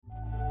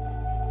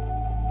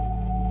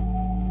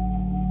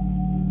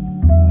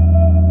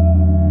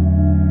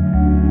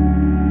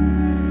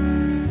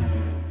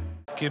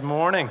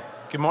morning.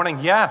 Good morning.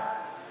 Yeah.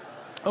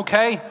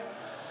 Okay.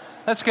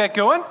 Let's get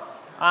going.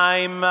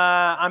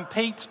 I'm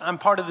Pete. I'm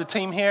part of the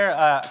team here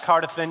at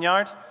Cardiff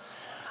Vineyard.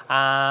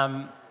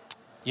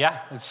 If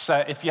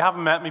you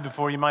haven't met me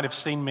before, you might have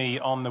seen me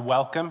on the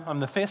welcome. I'm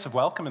the face of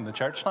welcome in the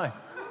church now.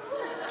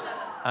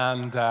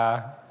 And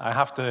I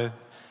have to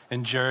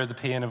endure the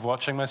pain of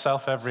watching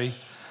myself every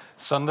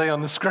Sunday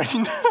on the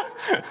screen.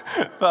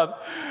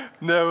 But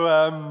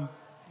no,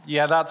 we're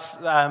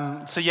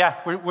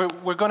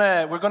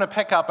gonna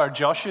pick up our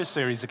Joshua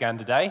series again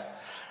today.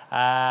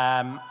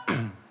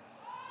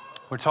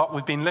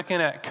 We've been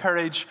looking at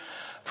courage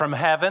from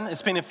heaven.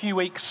 It's been a few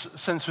weeks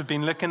since we've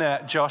been looking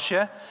at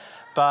Joshua,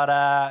 but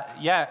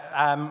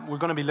we're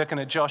going to be looking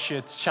at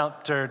Joshua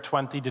chapter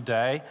 20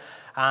 today.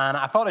 And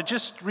I thought I'd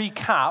just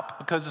recap,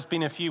 because it's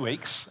been a few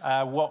weeks,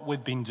 what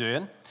we've been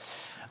doing.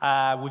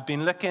 We've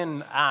been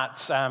looking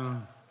at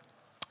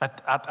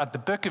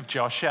the book of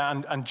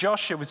Joshua, and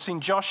Joshua, we've seen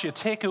Joshua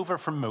take over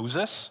from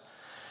Moses,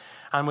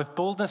 and with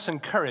boldness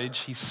and courage,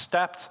 he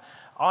stepped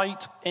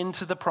out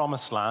into the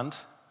promised land.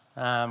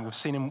 We've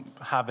seen him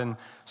having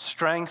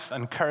strength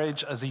and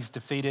courage as he's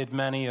defeated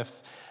many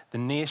of the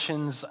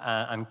nations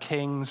and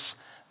kings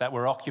that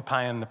were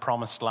occupying the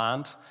promised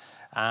land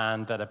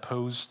and that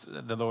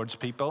opposed the Lord's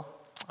people.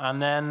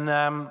 And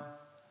then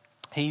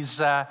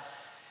he's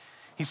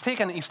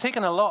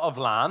taken a lot of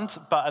land,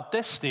 but at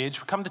this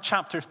stage we come to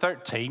chapter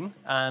 13,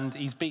 and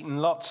he's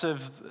beaten up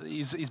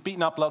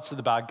lots of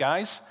the bad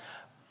guys,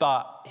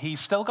 but he's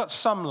still got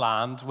some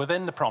land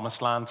within the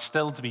promised land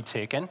still to be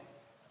taken.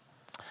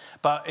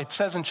 But it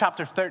says in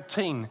chapter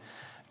 13,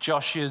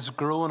 Joshua's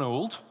grown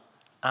old,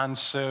 and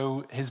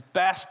so his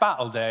best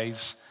battle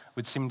days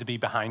would seem to be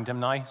behind him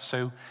now.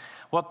 So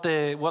what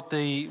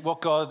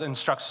God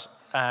instructs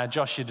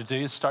Joshua to do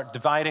is start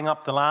dividing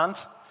up the land.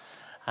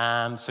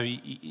 And so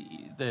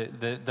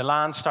the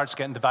land starts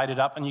getting divided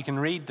up, and you can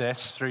read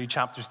this through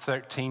chapters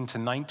 13 to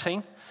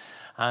 19,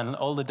 and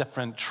all the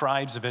different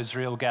tribes of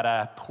Israel get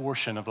a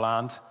portion of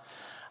land,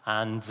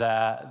 and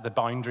the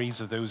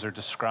boundaries of those are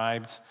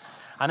described.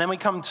 And then we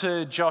come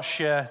to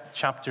Joshua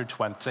chapter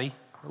 20.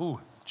 Ooh,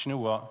 do you know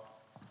what?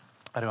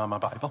 I don't have my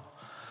Bible,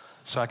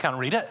 so I can't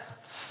read it.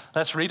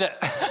 Let's read it.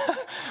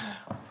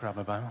 Grab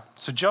my Bible.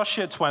 So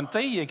Joshua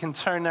 20, you can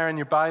turn there in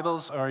your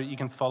Bibles, or you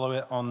can follow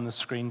it on the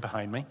screen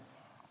behind me.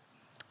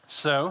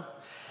 So,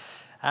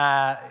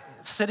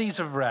 cities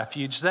of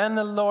refuge. Then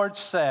the Lord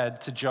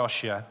said to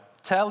Joshua,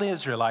 "Tell the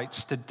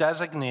Israelites to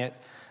designate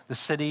the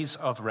cities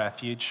of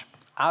refuge,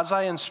 as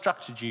I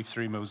instructed you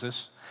through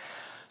Moses,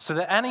 so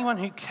that anyone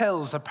who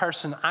kills a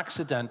person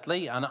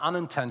accidentally and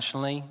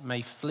unintentionally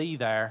may flee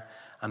there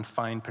and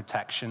find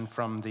protection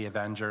from the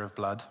avenger of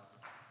blood.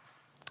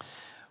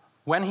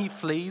 When he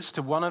flees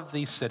to one of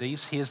these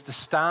cities, he is to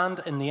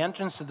stand in the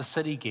entrance of the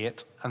city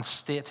gate and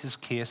state his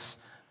case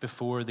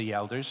before the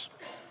elders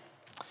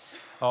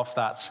of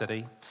that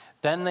city.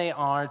 Then they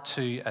are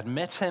to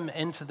admit him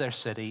into their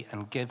city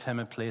and give him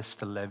a place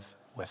to live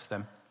with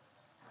them."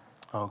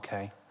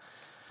 Okay,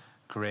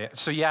 great.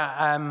 So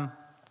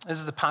this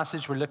is the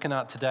passage we're looking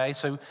at today.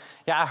 So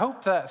I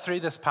hope that through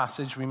this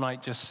passage we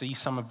might just see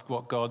some of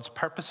what God's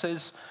purpose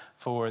is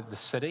for the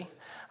city,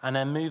 and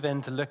then move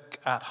in to look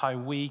at how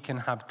we can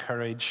have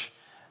courage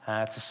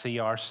to see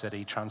our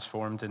city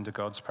transformed into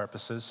God's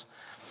purposes.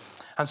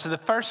 And so the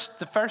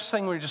first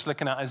thing we're just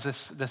looking at is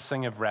this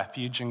thing of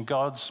refuge and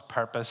God's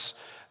purpose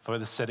for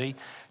the city.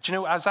 Do you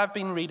know, as I've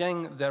been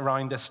reading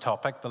around this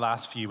topic the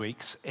last few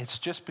weeks, it's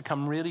just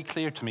become really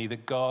clear to me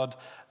that God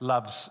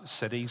loves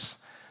cities.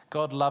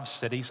 God loves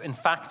cities. In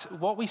fact,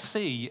 what we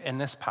see in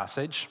this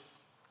passage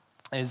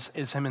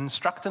is him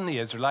instructing the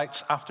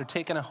Israelites, after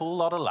taking a whole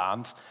lot of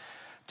land,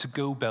 to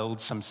go build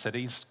some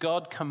cities.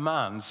 God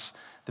commands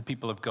the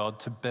people of God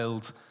to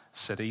build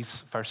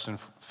cities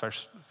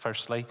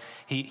firstly.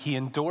 He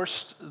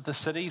endorsed the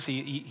cities.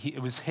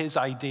 It was his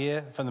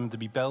idea for them to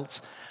be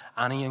built,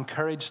 and he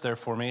encouraged their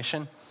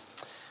formation.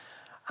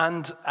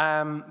 And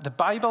the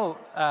Bible,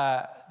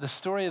 the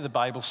story of the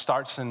Bible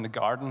starts in the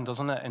garden,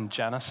 doesn't it? In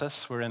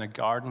Genesis, we're in a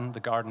garden,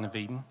 the Garden of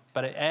Eden,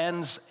 but it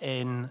ends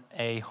in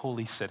a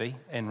holy city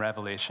in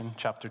Revelation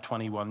chapter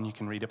 21. You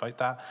can read about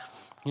that.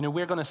 You know,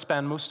 we're going to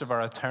spend most of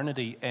our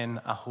eternity in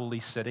a holy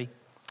city,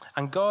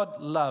 and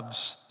God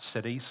loves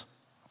cities.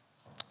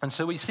 And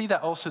so we see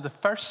that also the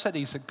first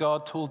cities that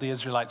God told the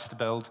Israelites to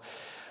build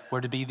were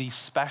to be these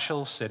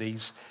special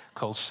cities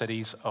called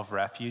cities of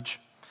refuge.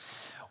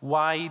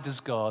 Why does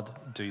God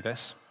do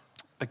this?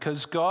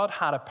 Because God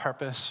had a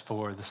purpose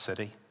for the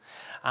city.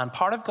 And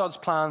part of God's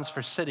plans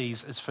for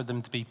cities is for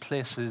them to be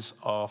places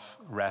of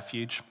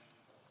refuge.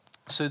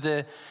 So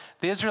the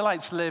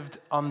Israelites lived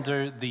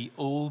under the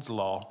old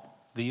law,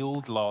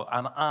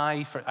 an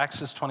eye for,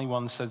 Exodus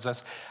 21 says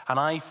this, an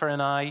eye for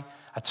an eye,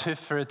 a tooth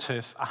for a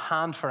tooth, a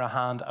hand for a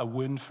hand, a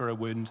wound for a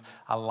wound,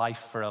 a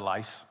life for a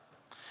life.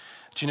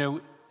 Do you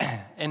know,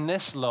 in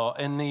this law,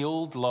 in the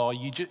old law,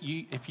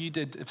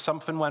 if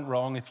something went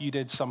wrong, if you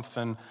did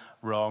something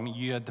wrong,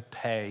 you had to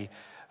pay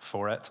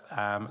for it,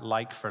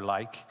 like for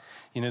like.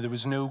 You know, there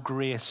was no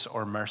grace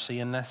or mercy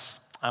in this.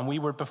 And we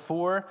were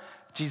before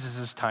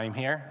Jesus' time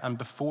here and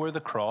before the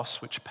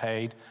cross, which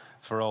paid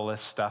for all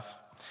this stuff.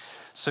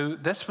 So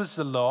this was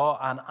the law,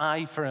 an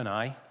eye for an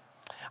eye.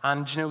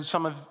 And you know,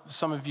 some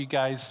of you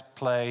guys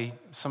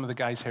some of the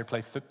guys here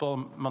play football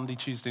Monday,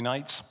 Tuesday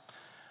nights.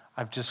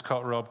 I've just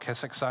caught Rob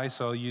Kissick's eye,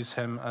 so I'll use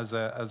him as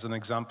an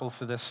example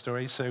for this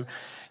story. So,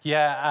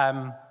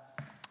 yeah,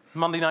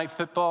 Monday night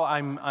football.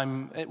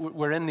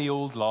 We're in the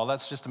old law.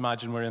 Let's just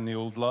imagine we're in the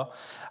old law.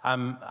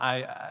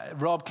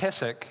 Rob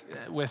Kissick,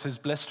 with his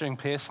blistering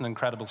pace and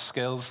incredible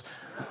skills,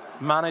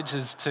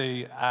 manages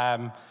to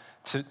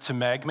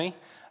meg me,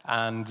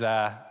 and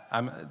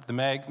the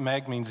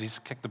meg means he's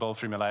kicked the ball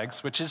through my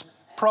legs, which is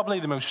probably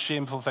the most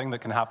shameful thing that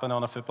can happen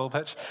on a football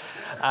pitch.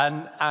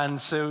 And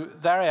so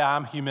there I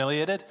am,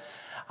 humiliated.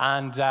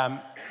 And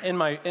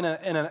in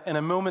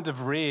a moment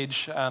of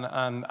rage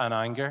and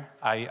anger,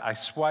 I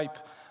swipe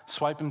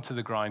him to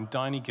the ground.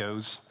 Down he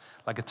goes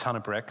like a ton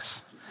of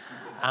bricks.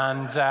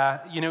 And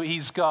you know,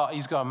 he's got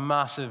a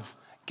massive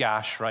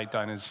gash right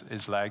down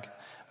his leg,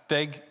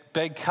 big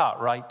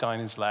cut right down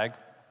his leg.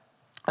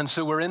 And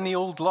so we're in the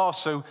old law.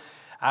 So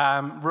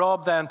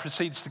Rob then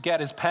proceeds to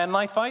get his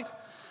penknife out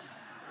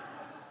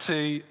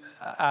to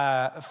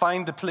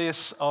find the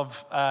place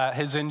of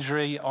his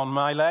injury on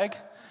my leg.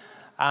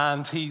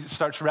 And he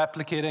starts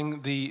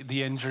replicating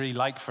the injury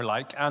like for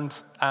like. And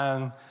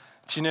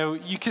you know,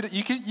 you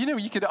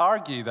could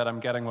argue that I'm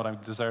getting what I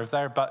deserve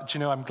there, but you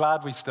know, I'm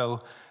glad we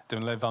still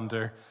don't live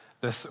under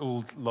this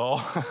old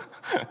law.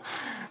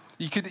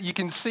 You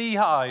can see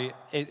how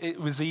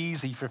it was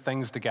easy for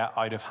things to get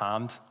out of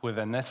hand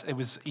within this. It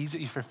was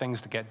easy for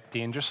things to get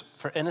dangerous,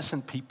 for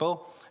innocent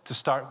people to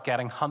start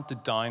getting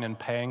hunted down and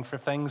paying for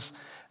things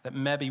that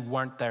maybe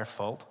weren't their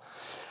fault.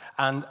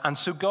 And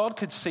so God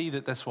could see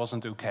that this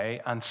wasn't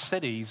okay, and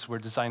cities were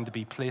designed to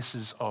be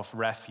places of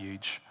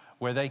refuge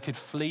where they could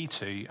flee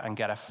to and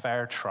get a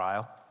fair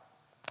trial.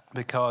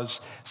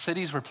 Because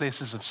cities were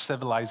places of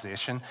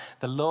civilization.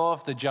 The law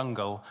of the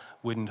jungle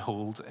wouldn't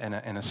hold in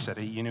a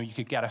city. You know, you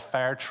could get a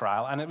fair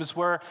trial. And it was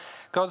where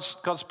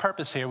God's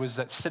purpose here was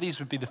that cities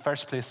would be the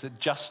first place that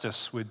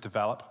justice would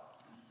develop.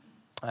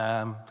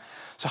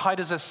 So how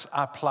does this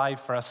apply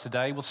for us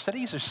today? Well,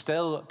 cities are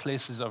still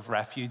places of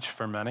refuge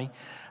for many.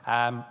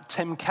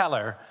 Tim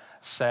Keller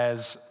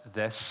says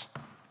this: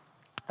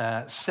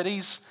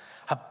 cities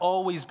have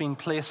always been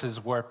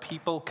places where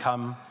people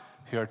come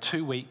who are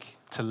too weak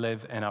to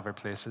live in other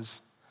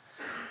places.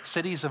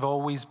 Cities have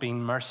always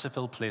been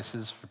merciful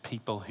places for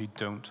people who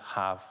don't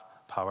have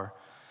power.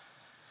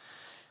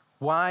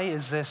 Why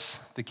is this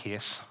the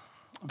case?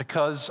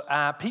 Because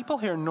people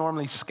who are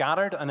normally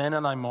scattered and in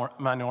a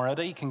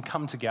minority can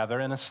come together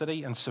in a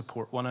city and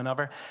support one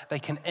another. They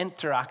can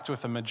interact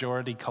with a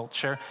majority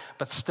culture,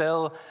 but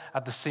still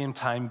at the same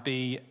time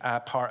be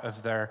part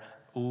of their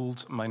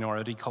old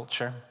minority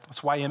culture.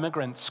 That's why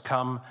immigrants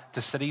come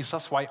to cities.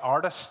 That's why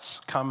artists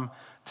come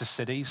to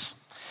cities.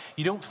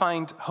 You don't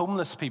find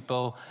homeless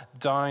people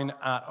down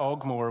at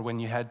Ogmore when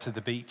you head to the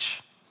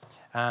beach.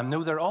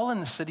 No, they're all in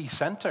the city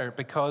centre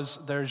because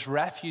there's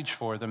refuge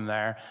for them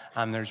there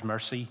and there's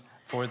mercy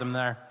for them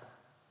there.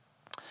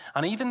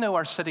 And even though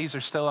our cities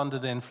are still under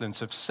the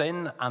influence of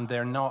sin and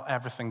they're not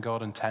everything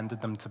God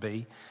intended them to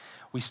be,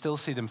 we still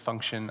see them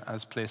function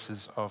as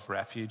places of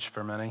refuge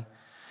for many.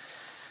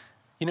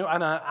 You know,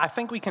 and I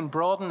think we can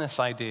broaden this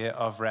idea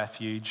of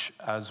refuge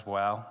as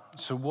well.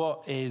 So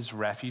what is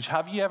refuge?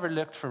 Have you ever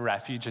looked for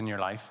refuge in your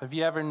life? Have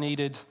you ever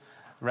needed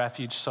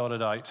refuge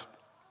sorted out?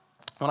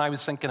 When I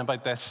was thinking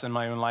about this in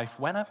my own life,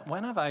 when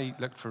have I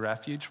looked for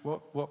refuge?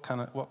 What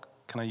can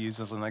I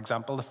use as an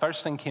example? The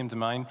first thing came to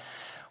mind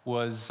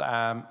was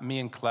me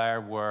and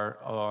Claire were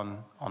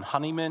on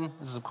honeymoon.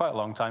 This is quite a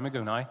long time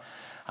ago now.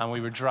 And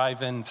we were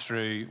driving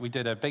through, we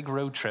did a big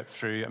road trip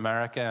through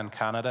America and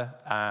Canada.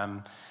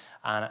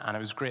 And it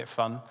was great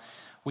fun.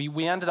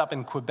 We ended up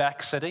in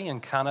Quebec City in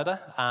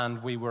Canada,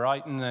 and we were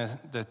out in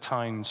the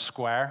town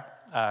square,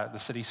 the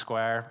city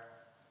square,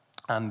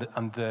 and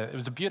it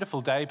was a beautiful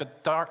day,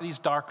 but these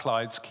dark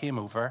clouds came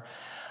over,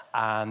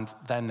 and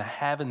then the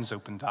heavens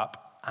opened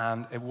up,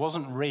 and it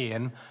wasn't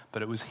rain,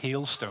 but it was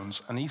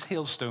hailstones, and these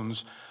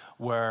hailstones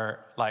were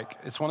like,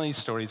 it's one of these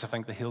stories, I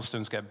think the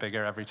hailstones get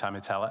bigger every time I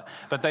tell it,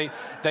 but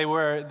they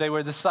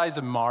were the size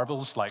of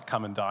marbles, like,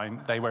 coming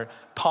down. They were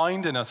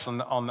pounding us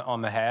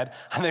on the head,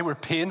 and they were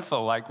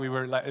painful, like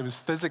it was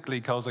physically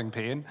causing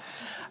pain.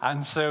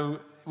 And so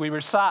we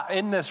were sat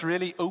in this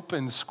really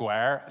open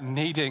square,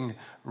 needing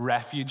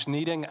refuge,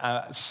 needing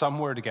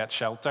somewhere to get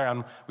shelter,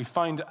 and we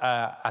found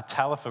a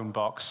telephone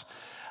box,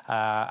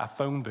 a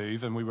phone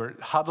booth, and we were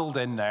huddled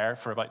in there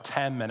for about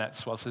 10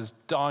 minutes whilst this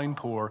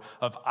downpour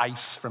of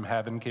ice from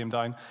heaven came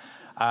down.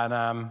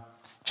 And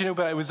do you know,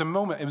 but it was a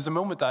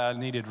moment that I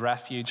needed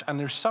refuge. And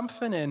there's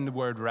something in the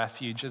word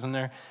refuge, isn't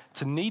there?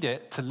 To need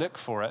it, to look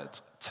for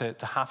it,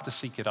 to have to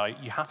seek it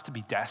out, you have to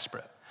be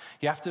desperate.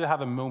 You have to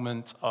have a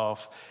moment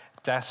of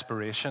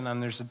desperation,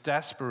 and there's a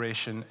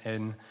desperation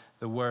in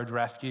the word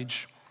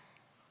refuge.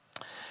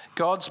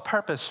 God's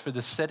purpose for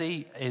the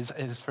city is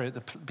for it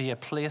to be a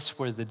place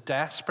where the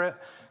desperate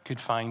could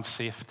find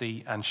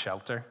safety and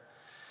shelter.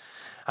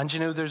 And you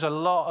know, there's a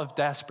lot of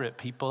desperate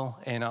people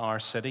in our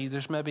city.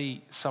 There's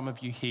maybe some of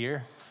you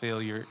here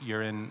feel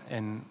you're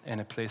in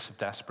a place of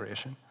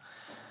desperation.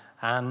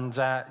 And,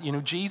 you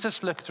know,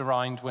 Jesus looked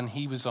around when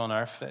he was on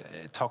earth.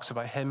 It talks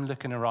about him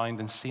looking around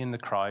and seeing the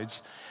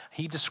crowds.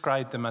 He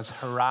described them as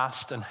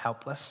harassed and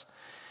helpless.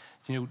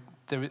 You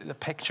know, the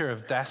picture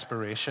of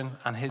desperation,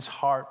 and his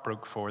heart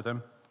broke for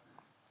them.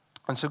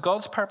 And so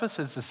God's purpose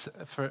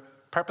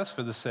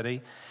for the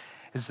city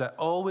is that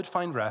all would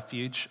find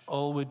refuge,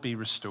 all would be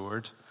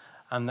restored,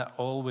 and that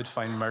all would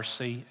find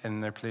mercy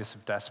in their place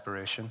of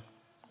desperation.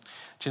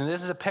 Do you know,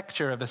 this is a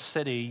picture of a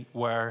city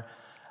where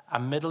a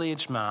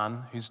middle-aged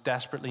man who's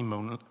desperately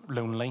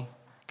lonely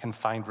can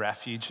find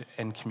refuge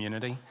in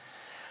community.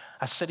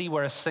 A city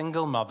where a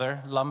single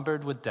mother,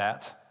 lumbered with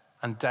debt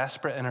and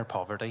desperate in her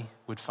poverty,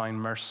 would find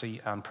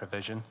mercy and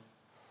provision.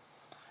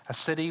 A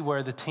city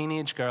where the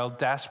teenage girl,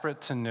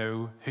 desperate to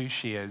know who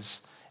she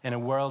is in a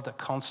world that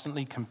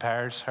constantly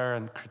compares her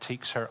and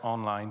critiques her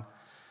online,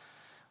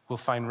 will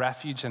find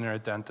refuge in her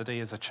identity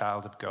as a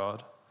child of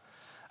God.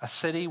 A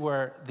city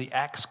where the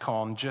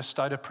ex-con just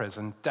out of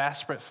prison,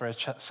 desperate for a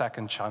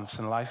second chance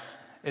in life,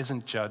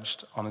 isn't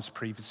judged on his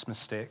previous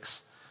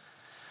mistakes.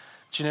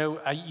 Do you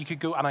know, you could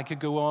go, and I could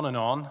go on and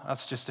on.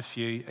 That's just a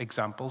few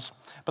examples.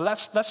 But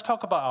let's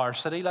talk about our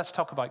city. Let's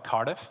talk about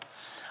Cardiff.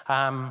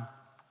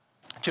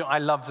 Do you know, I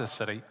love this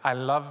city. I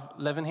love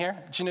living here.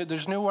 Do you know,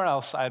 there's nowhere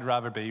else I'd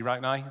rather be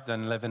right now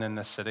than living in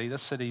this city.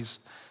 This city's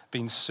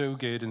been so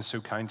good and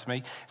so kind to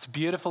me. It's a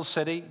beautiful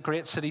city,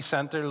 great city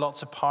centre,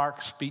 lots of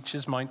parks,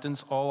 beaches,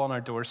 mountains, all on our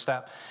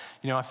doorstep.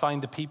 You know, I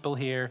find the people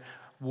here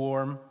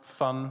warm,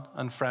 fun,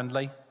 and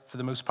friendly for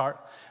the most part,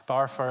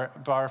 bar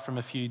from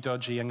a few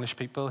dodgy English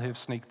people who've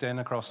sneaked in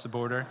across the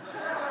border.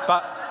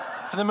 But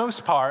for the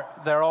most part,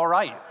 they're all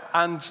right.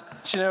 And,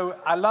 you know,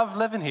 I love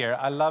living here.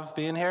 I love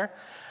being here.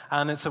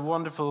 And it's a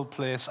wonderful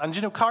place. And,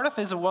 you know, Cardiff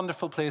is a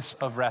wonderful place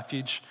of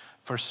refuge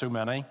for so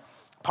many.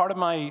 Part of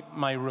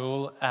my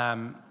role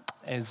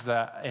is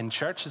that in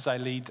church as I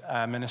lead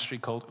a ministry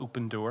called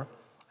Open Door,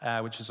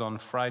 which is on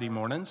Friday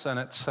mornings. And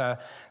it's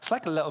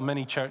like a little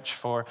mini church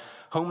for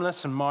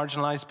homeless and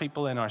marginalized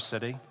people in our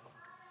city.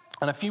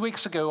 And a few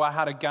weeks ago, I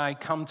had a guy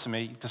come to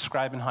me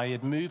describing how he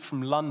had moved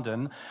from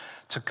London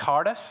to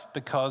Cardiff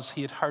because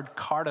he had heard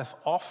Cardiff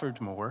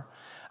offered more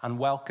and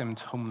welcomed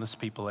homeless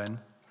people in.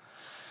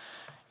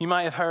 You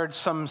might have heard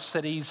some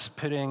cities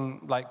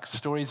putting, like,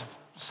 stories of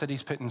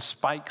cities putting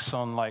spikes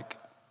on, like,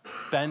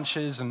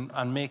 benches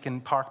and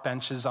making park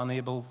benches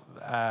unable,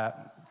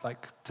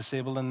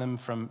 disabling them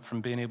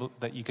from being able,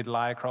 that you could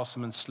lie across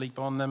them and sleep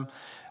on them,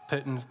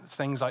 putting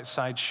things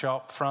outside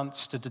shop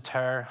fronts to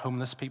deter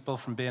homeless people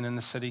from being in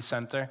the city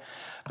centre.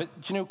 But,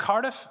 you know,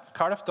 Cardiff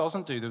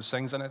doesn't do those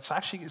things, and it's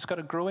got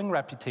a growing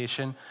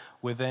reputation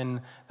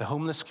within the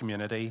homeless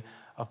community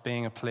of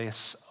being a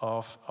place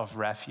of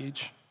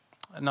refuge.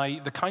 Now,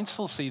 the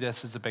council see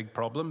this as a big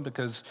problem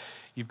because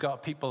you've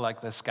got people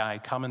like this guy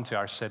coming to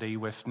our city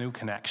with no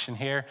connection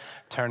here,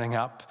 turning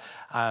up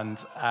and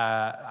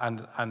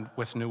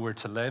with nowhere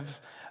to live.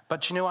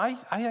 But, you know, I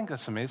think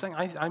that's amazing.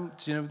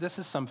 You know, this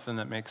is something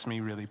that makes me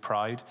really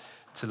proud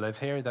to live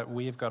here, that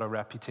we've got a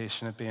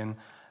reputation of being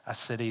a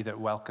city that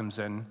welcomes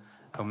in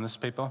homeless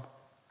people.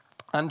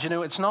 And, you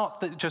know, it's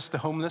not just the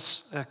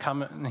homeless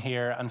coming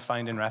here and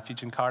finding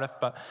refuge in Cardiff,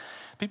 but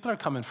people are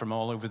coming from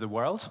all over the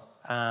world.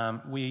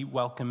 We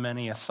welcome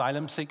many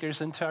asylum seekers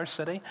into our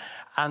city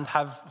and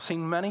have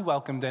seen many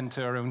welcomed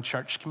into our own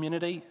church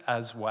community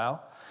as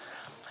well.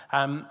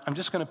 I'm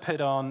just going to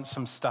put on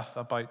some stuff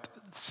about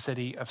the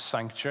City of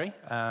Sanctuary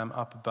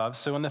up above.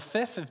 So on the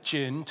 5th of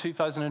June,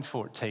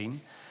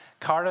 2014,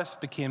 Cardiff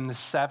became the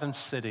 7th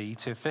city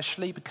to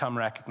officially become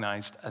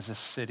recognized as a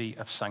City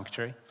of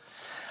Sanctuary.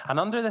 And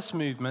under this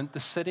movement, the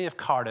city of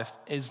Cardiff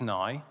is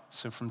now,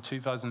 so from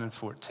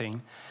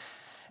 2014,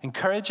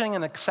 encouraging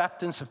an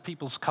acceptance of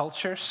people's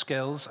culture,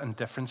 skills, and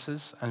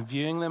differences, and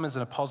viewing them as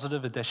a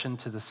positive addition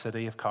to the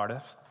city of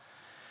Cardiff.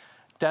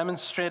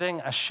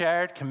 Demonstrating a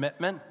shared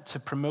commitment to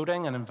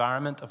promoting an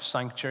environment of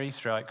sanctuary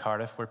throughout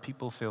Cardiff where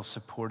people feel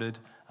supported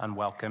and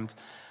welcomed,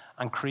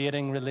 and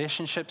creating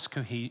relationships,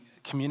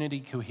 community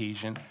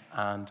cohesion,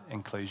 and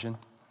inclusion.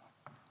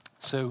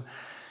 So,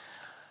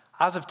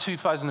 as of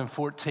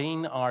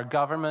 2014, our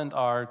government,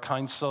 our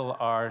council,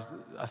 our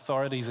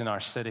authorities in our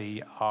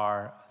city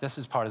this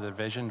is part of their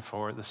vision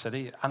for the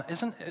city. And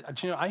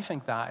do you know, I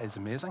think that is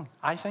amazing.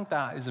 I think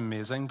that is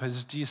amazing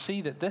because do you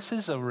see that this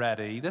is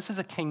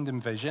a kingdom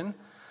vision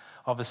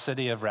of a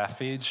city of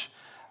refuge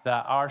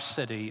that our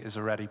city is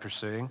already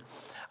pursuing.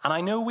 And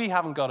I know we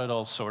haven't got it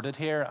all sorted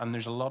here, and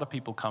there's a lot of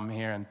people come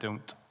here and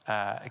don't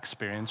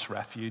experience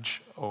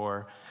refuge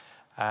or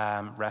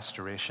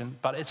restoration,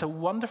 but it's a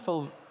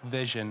wonderful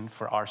vision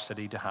for our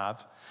city to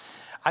have.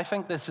 I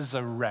think this is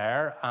a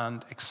rare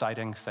and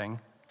exciting thing.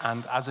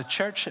 And as a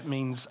church, it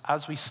means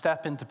as we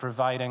step into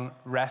providing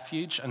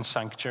refuge and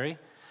sanctuary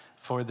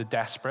for the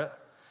desperate,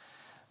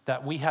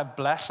 that we have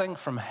blessing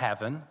from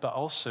heaven, but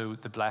also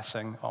the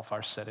blessing of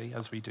our city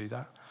as we do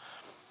that.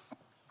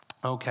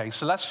 Okay,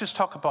 so let's just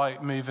talk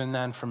about moving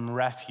then from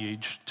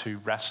refuge to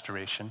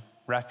restoration.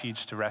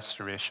 Refuge to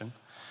restoration.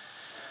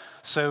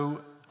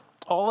 So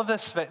all of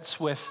this fits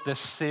with this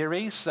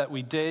series that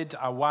we did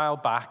a while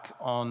back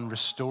on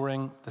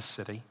restoring the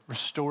city,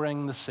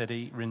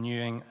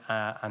 renewing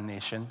a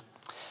nation.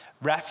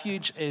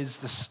 Refuge is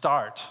the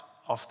start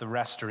of the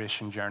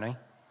restoration journey.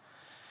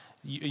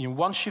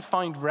 Once you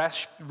find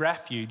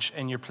refuge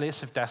in your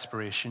place of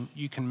desperation,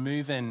 you can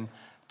move in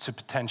to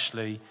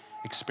potentially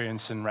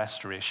experiencing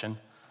restoration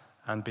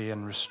and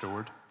being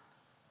restored.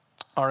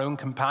 Our own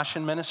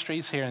compassion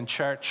ministries here in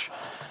church,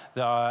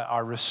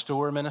 our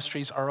restore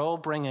ministries are all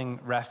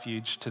bringing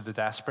refuge to the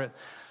desperate.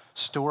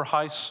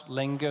 Storehouse,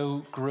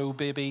 Lingo, Grow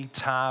Baby,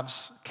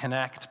 Tabs,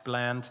 Connect,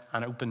 Blend,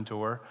 and Open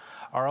Door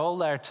are all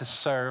there to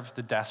serve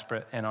the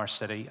desperate in our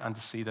city and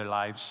to see their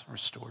lives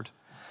restored.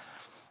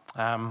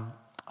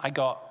 I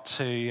got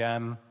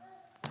to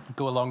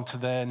go along to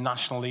the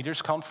National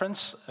Leaders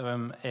Conference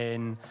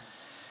in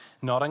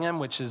Nottingham,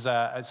 which is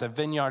it's a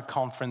vineyard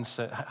conference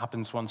that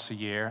happens once a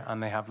year,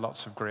 and they have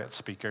lots of great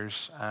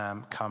speakers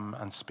come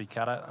and speak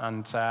at it.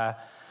 And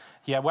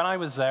when I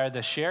was there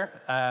this year,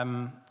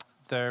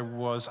 there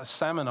was a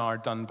seminar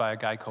done by a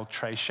guy called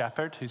Trey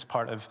Shepherd, who's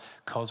part of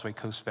Causeway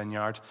Coast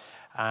Vineyard.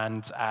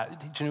 And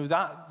do you know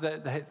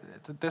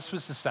that this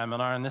was the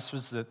seminar, and this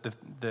was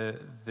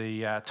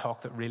the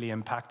talk that really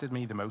impacted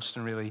me the most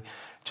and really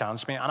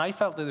challenged me. And I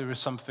felt that there was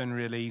something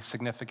really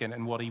significant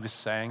in what he was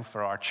saying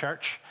for our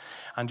church,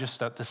 and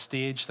just at the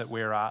stage that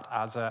we're at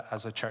as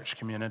a church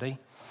community.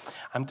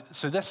 And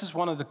so this is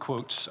one of the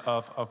quotes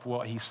of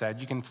what he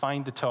said. You can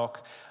find the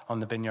talk on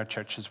the Vineyard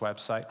Church's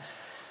website.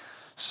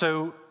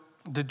 So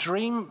the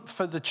dream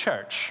for the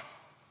church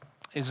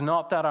is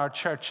not that our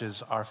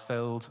churches are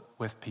filled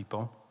with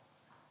people,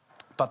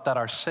 but that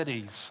our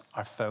cities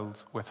are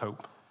filled with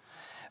hope.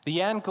 The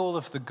end goal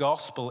of the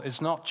gospel is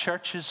not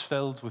churches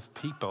filled with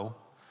people,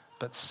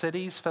 but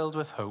cities filled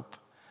with hope,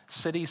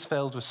 cities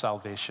filled with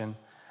salvation,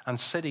 and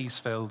cities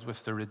filled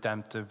with the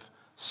redemptive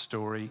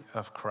story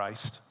of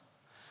Christ.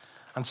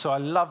 And so I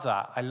love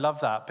that. I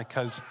love that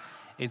because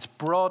it's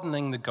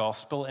broadening the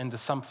gospel into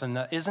something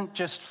that isn't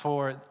just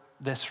for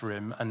this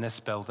room and this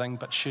building,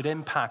 but should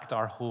impact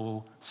our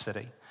whole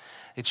city.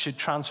 It should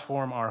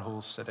transform our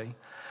whole city.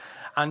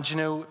 And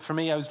for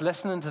me, I was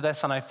listening to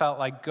this and I felt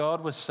like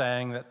God was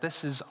saying that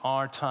this is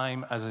our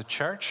time as a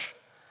church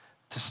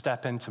to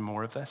step into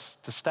more of this,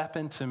 to step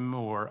into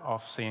more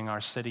of seeing our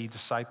city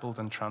discipled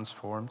and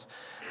transformed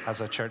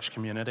as a church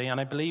community.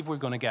 And I believe we're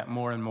going to get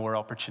more and more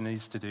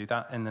opportunities to do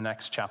that in the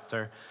next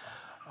chapter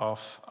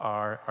of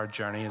our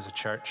journey as a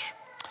church.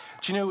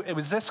 Do you know, it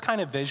was this kind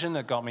of vision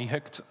that got me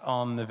hooked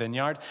on the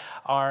Vineyard.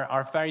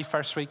 Our very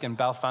first week in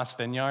Belfast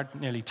Vineyard,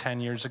 nearly 10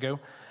 years ago,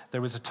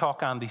 there was a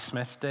talk Andy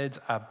Smith did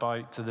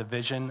about the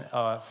vision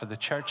for the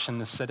church in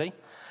the city,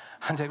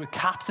 and it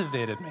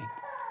captivated me.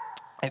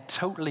 It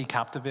totally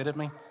captivated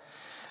me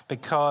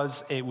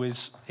because it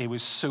was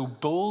so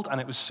bold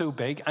and it was so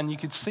big, and you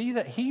could see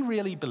that he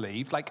really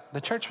believed, like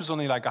the church was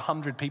only like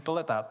 100 people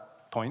at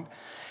that point,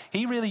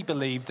 he really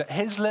believed that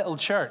his little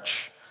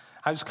church,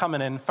 I was coming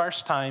in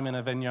first time in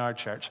a Vineyard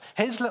church.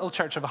 His little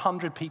church of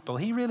 100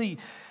 people, you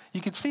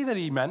could see that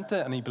he meant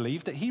it and he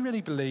believed it. He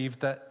really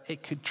believed that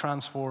it could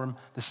transform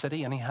the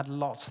city, and he had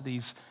lots of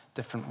these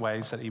different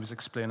ways that he was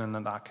explaining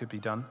that could be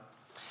done.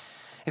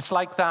 It's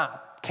like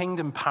that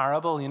kingdom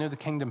parable, the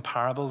kingdom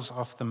parables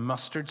of the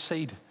mustard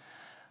seed.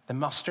 The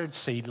mustard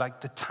seed, like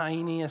the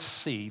tiniest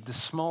seed, the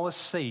smallest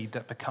seed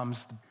that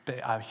becomes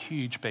a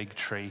huge big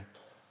tree.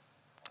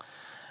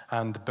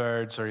 And the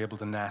birds are able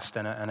to nest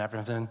in it and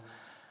everything.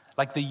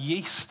 Like the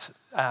yeast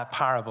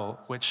parable,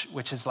 which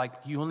is like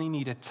you only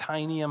need a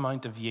tiny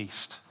amount of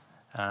yeast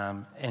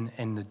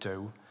in the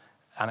dough,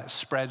 and it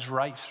spreads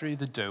right through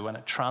the dough and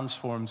it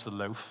transforms the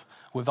loaf.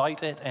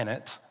 Without it in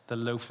it, the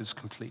loaf is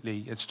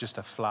it's just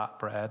a flat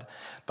bread.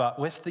 But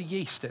with the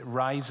yeast, it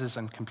rises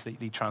and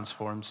completely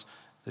transforms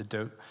the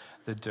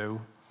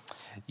dough.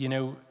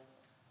 You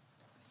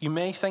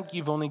may think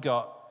you've only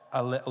got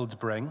a little to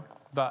bring,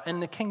 but in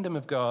the kingdom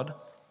of God,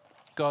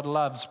 God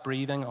loves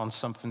breathing on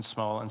something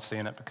small and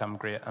seeing it become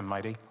great and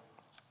mighty.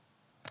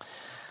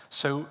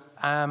 So,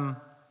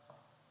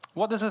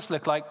 what does this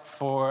look like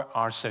for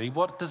our city?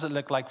 What does it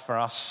look like for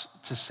us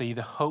to see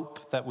the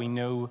hope that we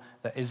know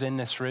that is in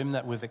this room,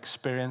 that we've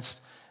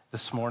experienced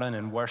this morning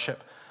in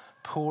worship,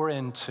 pour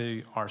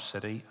into our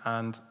city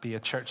and be a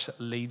church that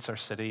leads our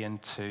city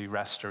into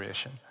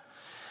restoration?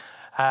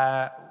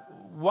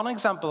 One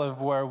example of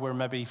where we're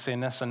maybe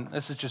seeing this, and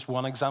this is just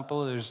one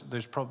example,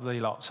 there's probably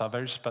lots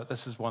others, but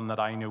this is one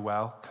that I know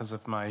well because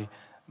of my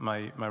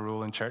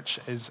role in church,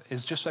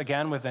 is just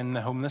again within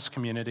the homeless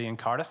community in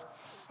Cardiff.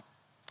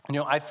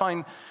 I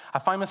find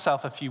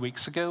myself a few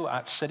weeks ago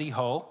at City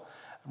Hall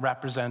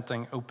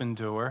representing Open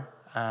Door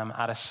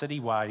at a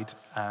citywide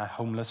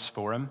homeless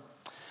forum.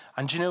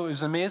 And it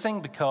was amazing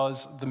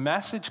because the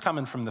message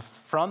coming from the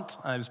front,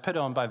 and it was put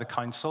on by the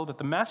council, but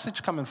the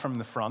message coming from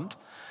the front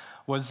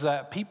was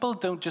that people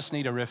don't just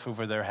need a roof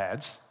over their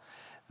heads.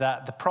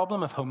 that the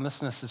problem of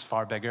homelessness is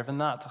far bigger than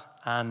that.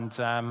 And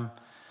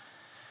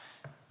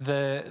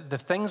the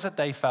things that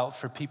they felt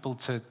for people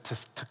to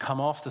come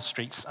off the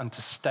streets and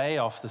to stay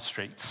off the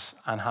streets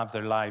and have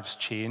their lives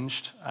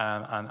changed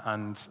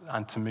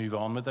and to move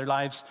on with their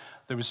lives,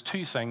 there was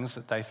two things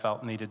that they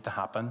felt needed to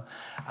happen.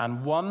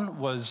 And one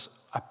was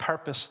a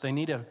purpose. They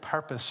needed a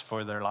purpose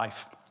for their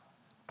life.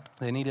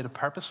 They needed a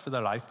purpose for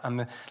their life. And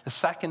the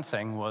second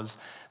thing was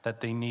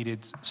that they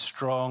needed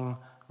strong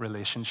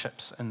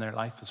relationships in their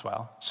life as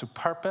well. So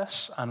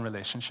purpose and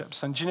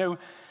relationships. And you know,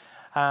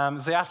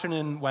 as the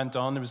afternoon went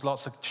on, there was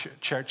lots of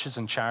churches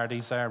and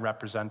charities there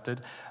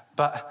represented.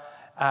 But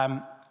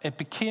it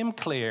became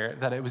clear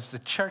that it was the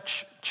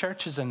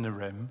churches in the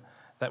room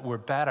that were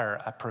better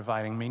at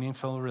providing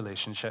meaningful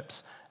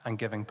relationships and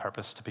giving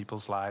purpose to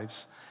people's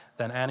lives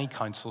than any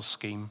council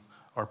scheme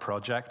or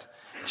project.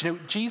 Do you know,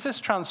 Jesus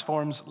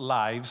transforms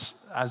lives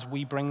as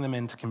we bring them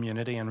into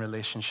community and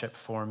relationship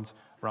formed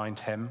around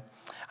him.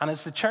 And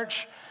as the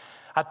church,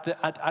 at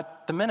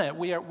the minute,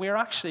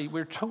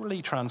 we're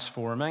totally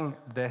transforming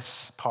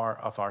this part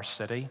of our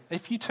city.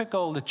 If you took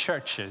all the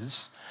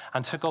churches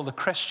and took all the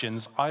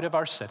Christians out of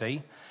our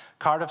city,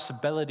 Cardiff's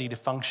ability to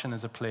function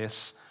as a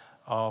place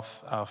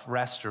of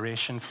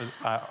restoration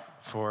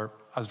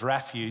as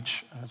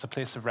refuge, as a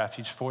place of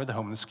refuge for the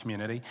homeless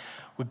community,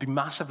 would be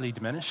massively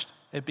diminished.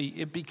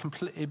 It'd be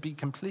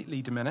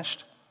completely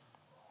diminished.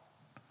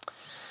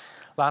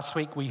 Last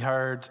week we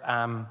heard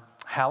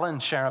Helen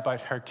share about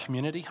her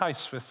community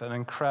house with an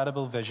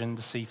incredible vision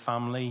to see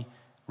family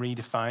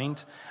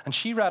redefined. And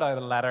she read out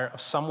a letter of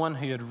someone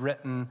who had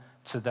written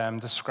to them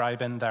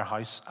describing their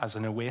house as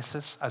an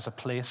oasis, as a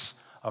place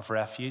of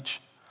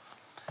refuge.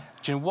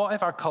 Do you know, what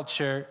if our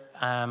culture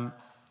and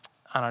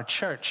our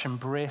church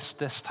embraced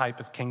this type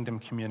of kingdom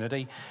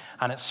community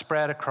and it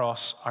spread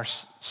across our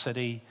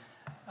city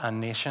and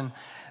nation?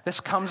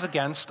 This comes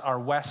against our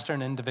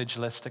Western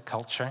individualistic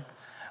culture,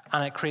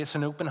 and it creates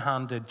an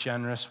open-handed,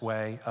 generous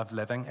way of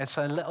living. It's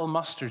a little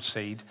mustard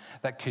seed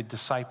that could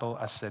disciple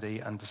a city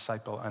and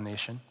disciple a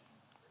nation.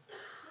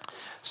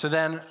 So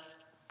then,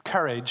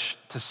 courage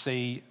to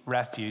see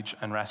refuge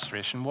and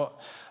restoration.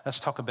 Let's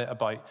talk a bit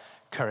about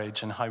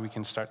courage and how we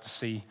can start to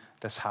see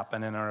this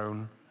happen in our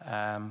own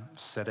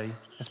city.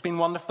 It's been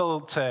wonderful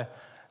to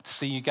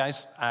see you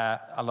guys,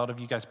 a lot of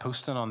you guys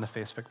posting on the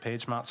Facebook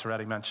page. Matt's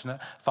already mentioned it.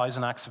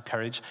 1,000 acts of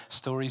courage,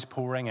 stories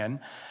pouring in.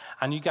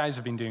 And you guys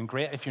have been doing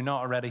great. If you're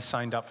not already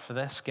signed up for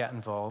this, get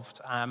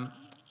involved.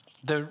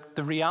 The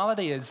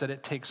reality is that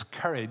it takes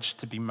courage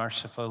to be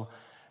merciful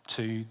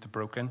to the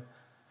broken.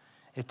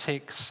 It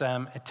takes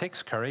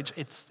courage.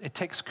 It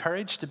takes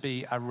courage to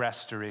be a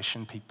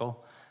restoration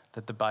people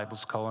that the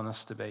Bible's calling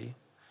us to be.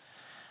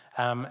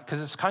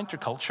 Because it's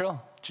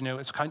countercultural. Do you know,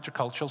 it's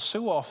countercultural.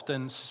 So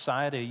often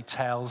society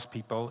tells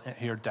people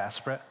who are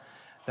desperate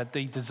that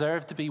they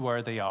deserve to be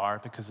where they are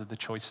because of the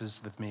choices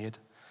they've made.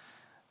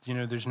 You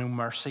know, there's no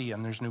mercy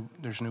and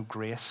there's no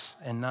grace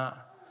in that.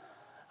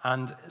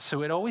 And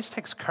so it always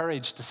takes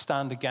courage to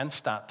stand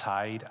against that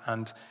tide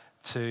and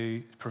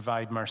to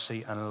provide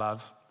mercy and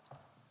love.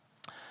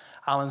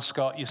 Alan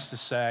Scott used to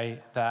say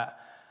that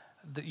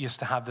used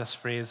to have this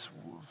phrase,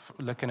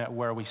 looking at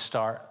where we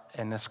start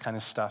in this kind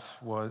of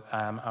stuff,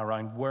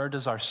 around where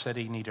does our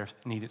city need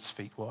its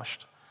feet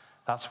washed?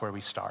 That's where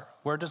we start.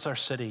 Where does our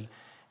city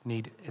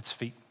need its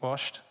feet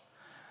washed?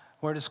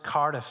 Where does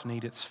Cardiff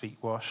need its feet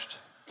washed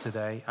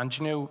today? And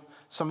you know,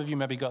 some of you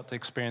maybe got to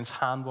experience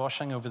hand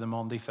washing over the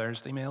Monday,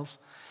 Thursday meals.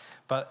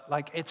 But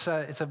like it's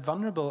a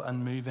vulnerable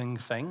and moving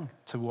thing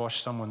to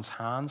wash someone's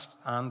hands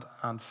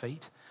and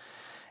feet.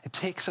 It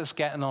takes us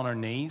getting on our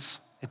knees.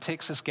 It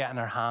takes us getting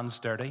our hands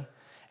dirty.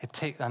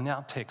 And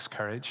that takes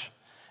courage.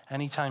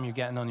 Anytime you're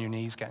getting on your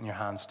knees, getting your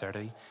hands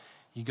dirty,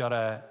 you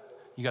gotta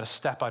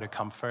step out of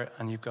comfort,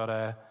 and you've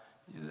gotta,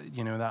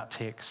 that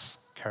takes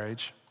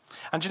courage.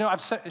 And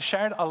I've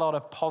shared a lot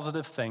of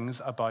positive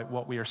things about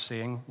what we are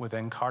seeing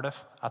within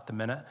Cardiff at the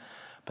minute,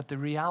 but the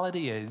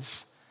reality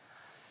is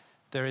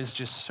there is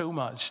just so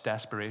much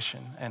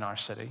desperation in our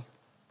city.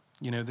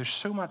 There's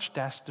so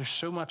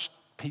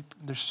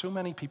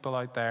many people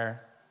out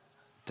there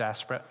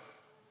desperate.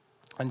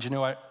 And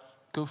I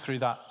go through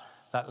that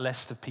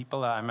list of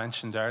people that I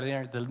mentioned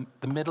earlier,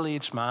 the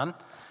middle-aged man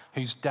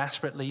who's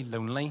desperately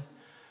lonely.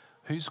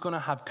 Who's going to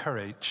have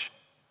courage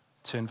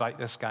to invite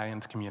this guy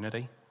into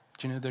community?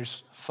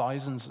 There's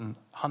thousands and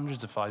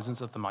hundreds of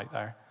thousands of them out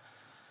there.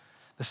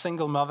 The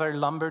single mother,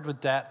 lumbered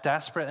with debt,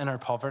 desperate in her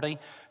poverty.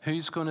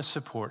 Who's going to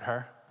support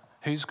her?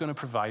 Who's going to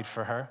provide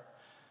for her?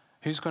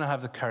 Who's going to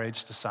have the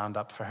courage to stand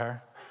up for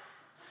her?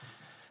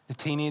 The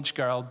teenage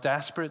girl,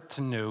 desperate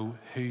to know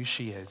who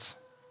she is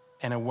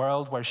in a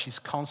world where she's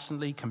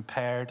constantly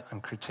compared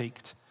and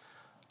critiqued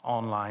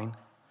online.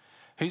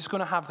 Who's going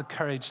to have the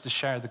courage to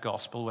share the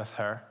gospel with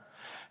her?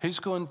 Who's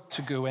going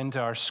to go into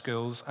our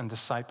schools and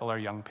disciple our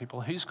young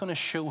people? Who's going to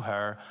show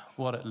her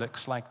what it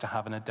looks like to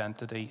have an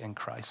identity in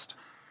Christ?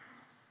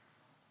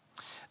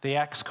 The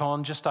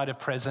ex-con just out of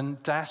prison,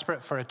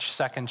 desperate for a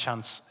second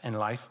chance in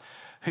life.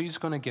 Who's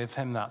going to give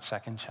him that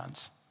second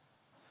chance?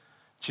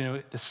 Do you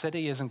know, the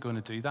city isn't going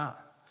to do that.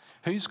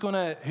 Who's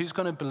going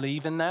to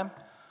believe in them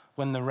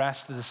when the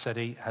rest of the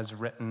city has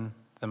written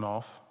them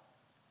off?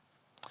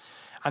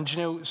 And do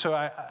you know, so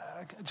I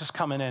just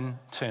coming in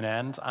to an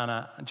end,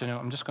 and do you know,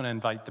 I'm just going to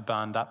invite the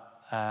band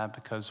up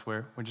because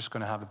we're just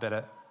going to have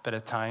a bit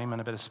of time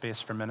and a bit of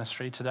space for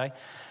ministry today.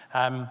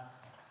 Do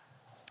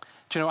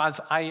you know, as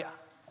I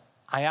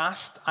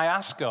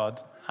asked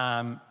God,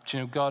 do you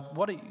know, God,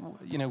 what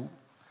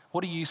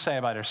do you say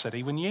about our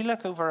city? When you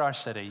look over our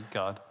city,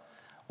 God,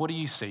 what do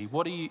you see?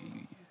 What do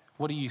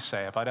you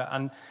say about it?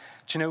 And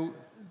do you know,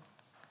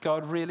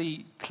 God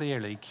really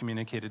clearly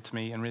communicated to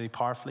me and really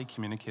powerfully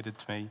communicated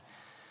to me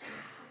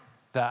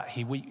that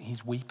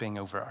he's weeping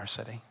over our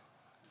city.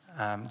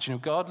 Do you know,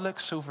 God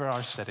looks over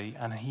our city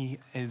and he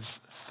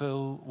is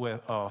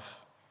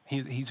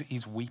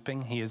he's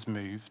weeping, he is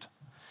moved.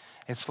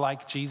 It's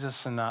like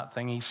Jesus in that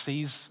thing. He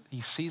sees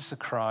the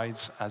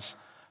crowds as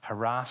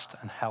harassed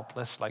and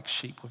helpless like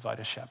sheep without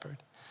a shepherd.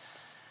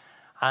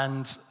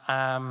 And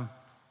do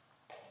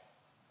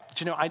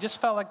you know, I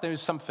just felt like there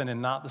was something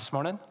in that this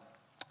morning.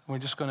 We're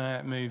just going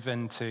to move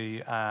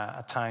into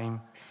a time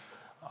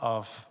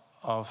of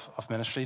ministry.